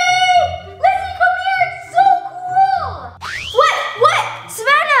 Lizzy! Lizzy, come here! It's so cool! What?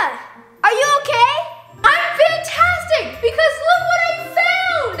 Savannah, are you okay? I'm fantastic because look what I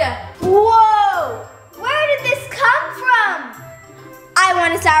found! Whoa! Where did this come from? I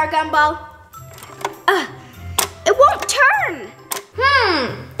want a SOUR Gumball. It won't turn.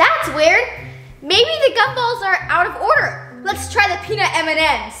 That's weird. Maybe the gumballs are out of order. Let's try the peanut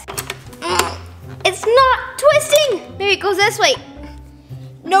M&Ms. It's not twisting. Maybe it goes this way.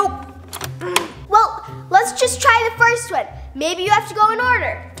 Nope. Well, let's just try the first one. Maybe you have to go in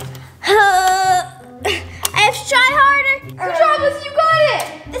order. I have to try harder. Good job, Lizzy, you got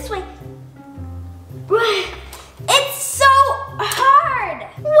it. This way. It's so hard.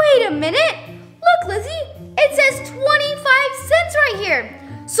 Wait a minute. Look, Lizzy, it says 25 cents right here.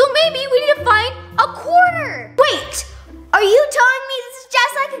 So maybe we need to find a quarter. Wait, are you telling me this is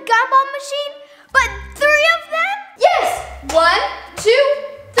just like a gumball machine, but 3 of them? Yes, 1, 2,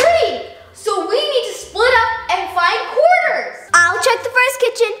 3. So we need to split up and find quarters. I'll check the first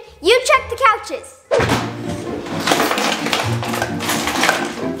kitchen. You check the couches.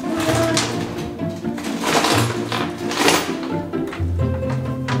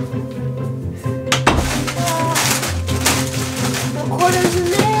 No quarters in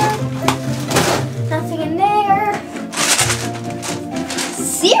there. Nothing in there.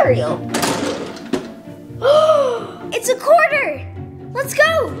 Cereal. It's a quarter. Let's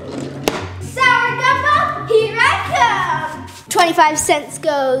go. SOUR Gumball, here I come. 25 cents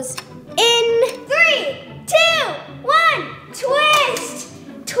goes in 3, 2, 1. Twist,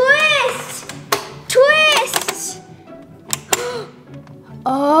 twist, twist.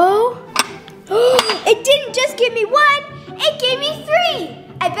 Oh. It didn't just give me 1, it gave me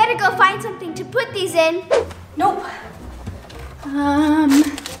 3. I better go find something to put these in. Nope.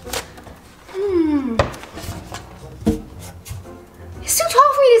 It's too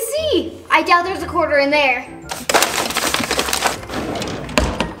tall for you to see. I doubt there's a quarter in there.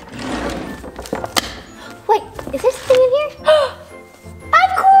 Wait, is there something in here? A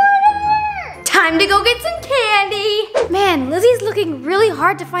quarter! Time to go get some candy. Man, Lizzie's looking really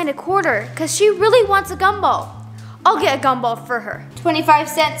hard to find a quarter because she really wants a gumball. I'll get a gumball for her. 25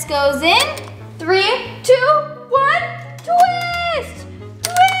 cents goes in. 3, 2, 1, twist!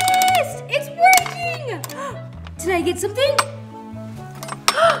 Twist! It's working! Did I get something?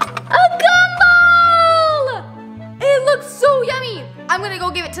 A gumball! It looks so yummy. I'm gonna go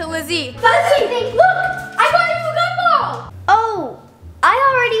give it to Lizzy. Lizzy, look! I got you a gumball! Oh, I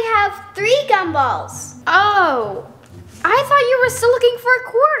already have 3 gumballs. Oh, I thought you were still looking for a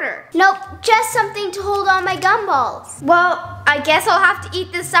quarter. Nope, just something to hold on my gumballs. Well, I guess I'll have to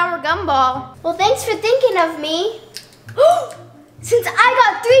eat this SOUR Gumball. Well, thanks for thinking of me. Since I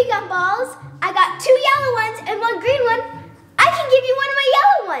got 3 gumballs, I got 2 yellow ones and 1 green one. I can give you one of my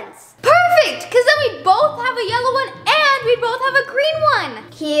yellow ones. Perfect, because then we both have a yellow one and we both have a green one.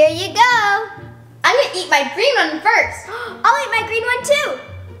 Here you go. I'm gonna eat my green one first. I'll eat my green one too.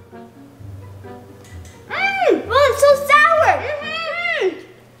 Oh, it's so sour.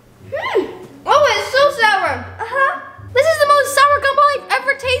 Oh, it's so sour. Uh-huh. This is the most sour gumball I've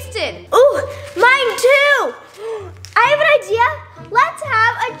ever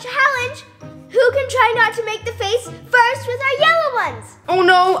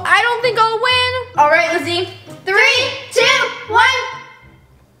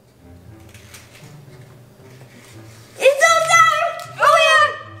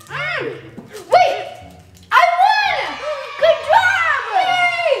Wait! I won! Good job!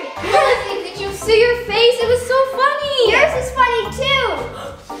 Yay! Lizzy, did you see your face? It was so funny. Yours is funny too.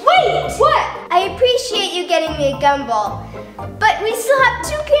 Wait! What? I appreciate you getting me a gumball, but we still have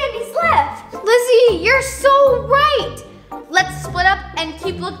 2 candies left. Lizzy, you're so right. Let's split up and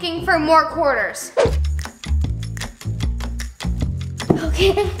keep looking for more quarters.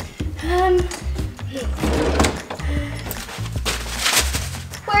 Okay.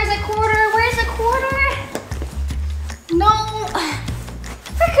 Where's a quarter? Where's a quarter? No.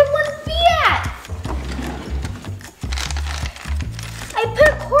 Where could one be at? I put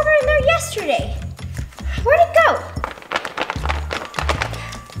a quarter in there yesterday. Where'd it go?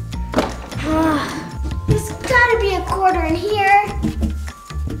 There's gotta be a quarter in here.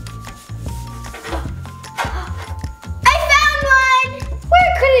 I found one!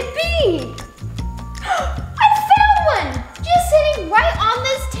 Where could it be? I found one! Just sitting right on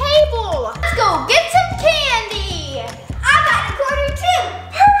this table. Let's go get some candy. I got a quarter too.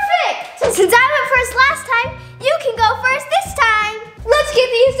 Perfect! Since I went first last time, you can go first this time. Let's get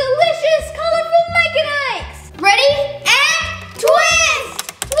these delicious, colorful MachinEs. Ready? And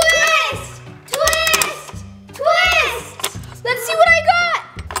twist! Twist! Twist! Twist! Let's see what I got.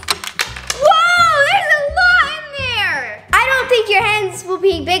 Whoa, there's a lot in there. I don't think your hands will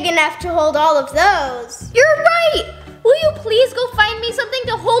be big enough to hold all of those. You're right. Will you please go find me something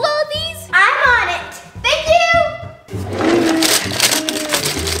to hold all of these? I'm on it. Thank you.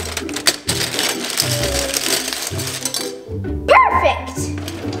 Perfect.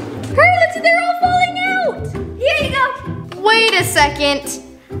 Hurry, Lizzy, they're all falling out. Here you go. Wait a second.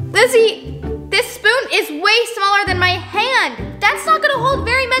 Lizzy, this spoon is way smaller than my hand. That's not gonna hold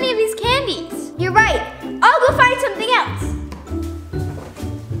very many of these candies. You're right. I'll go find something else.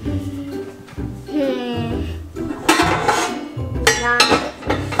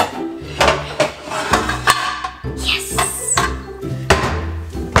 Yes.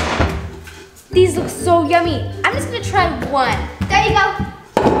 These look so yummy. I'm just gonna try one. There you go.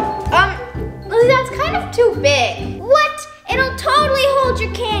 Lizzy, that's kind of too big. What? It'll totally hold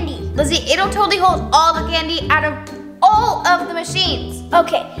your candy. Lizzy, it'll totally hold all the candy out of all of the machines.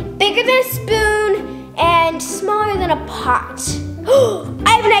 Okay, bigger than a spoon and smaller than a pot.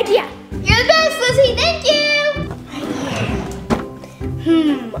 I have an idea. You're the best, Lizzy. Thank you. No.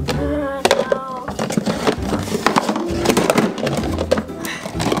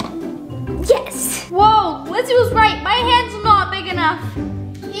 Yes. Whoa, Lizzy was right. My hand's not big enough.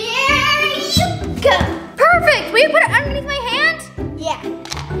 Here you go. Perfect. Will you put it underneath my hand? Yeah.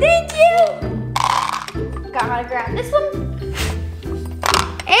 Thank you. Gotta grab this one.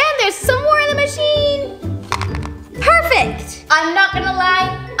 And there's some more in the machine. Perfect. I'm not gonna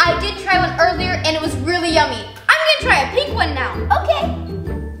lie. I did try one earlier and it was really yummy. I'm gonna try a pink one now. Okay.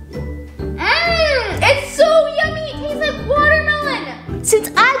 It's so yummy. It tastes like watermelon. Since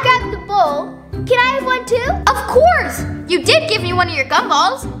I grabbed the bowl, can I have one too? Of course. You did give me one of your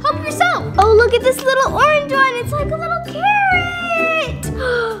gumballs. Help yourself. Oh, look at this little orange one. It's like a little carrot.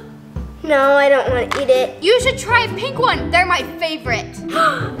 No, I don't want to eat it. You should try a pink one. They're my favorite.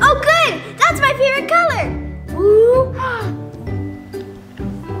 Oh, good. That's my favorite color. Ooh.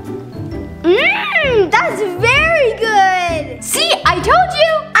 That's very good. See, I told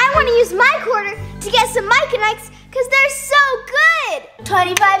you. I want to use my quarter to get some MachinEs because they're so good.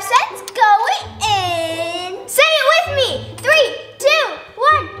 25 cents going in. Say it with me. 3, 2,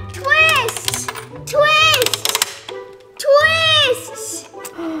 1. Twist. Twist. Twist.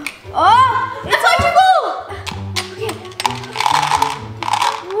 Oh, that's what you go. Okay.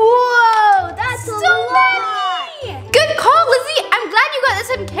 Whoa, that's So a lot. many. Good call, Lizzy. I'm glad you got the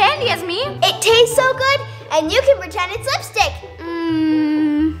same candy as me. It tastes so good, and you can pretend it's lipstick.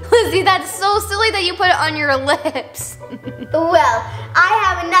 Lizzy, that's so silly that you put it on your lips. Well, I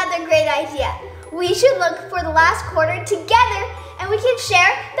have another great idea. We should look for the last quarter together, and we can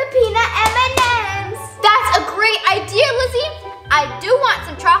share the peanut M&Ms. That's a great idea, Lizzy. I do want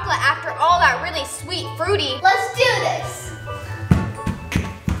some chocolate after all that really sweet fruity. Let's do this.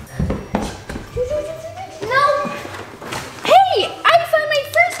 No. Hey, I found my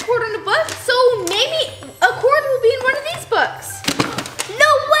first quarter in the book, so maybe a quarter will be in one of these books. No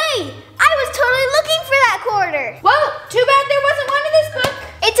way! I was totally looking for that quarter. Well, too bad there wasn't one in this book.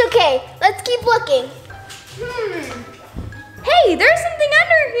 It's okay. Let's keep looking. Hey, there's something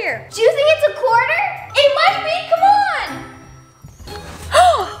under here. Do you think it's a quarter? It might be. Come on.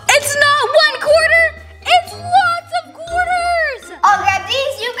 It's not one quarter. It's lots of quarters.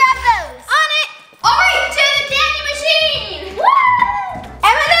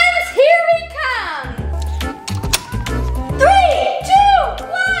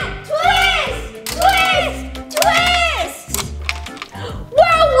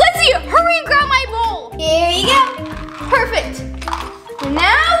 And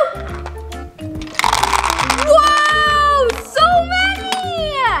now